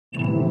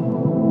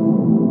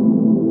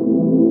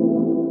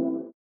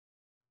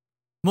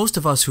Most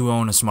of us who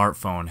own a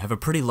smartphone have a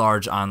pretty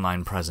large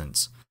online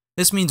presence.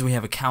 This means we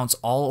have accounts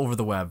all over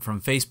the web, from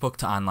Facebook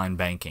to online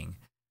banking.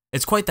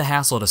 It's quite the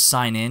hassle to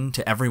sign in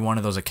to every one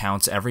of those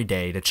accounts every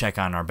day to check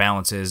on our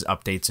balances,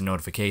 updates, and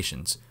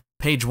notifications.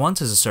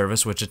 PageOnce is a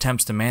service which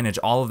attempts to manage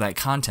all of that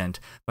content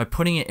by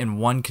putting it in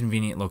one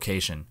convenient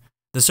location.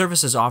 The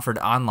service is offered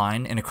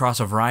online and across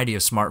a variety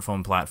of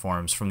smartphone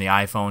platforms, from the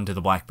iPhone to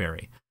the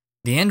BlackBerry.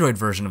 The Android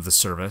version of the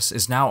service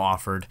is now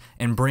offered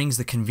and brings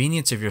the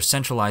convenience of your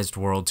centralized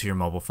world to your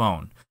mobile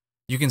phone.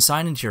 You can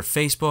sign into your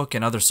Facebook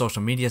and other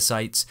social media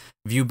sites,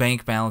 view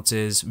bank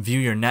balances, view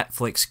your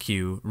Netflix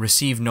queue,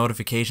 receive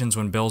notifications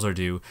when bills are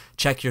due,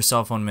 check your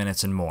cell phone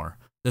minutes, and more.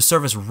 The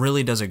service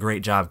really does a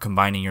great job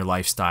combining your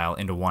lifestyle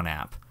into one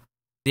app.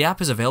 The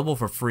app is available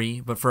for free,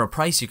 but for a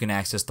price you can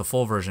access the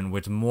full version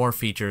with more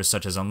features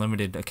such as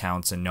unlimited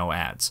accounts and no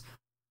ads.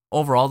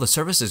 Overall, the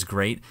service is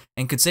great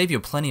and could save you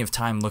plenty of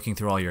time looking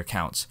through all your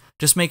accounts.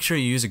 Just make sure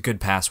you use a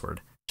good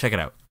password. Check it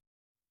out.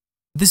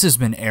 This has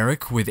been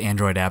Eric with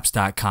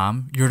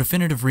AndroidApps.com, your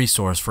definitive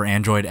resource for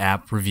Android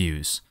app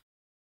reviews.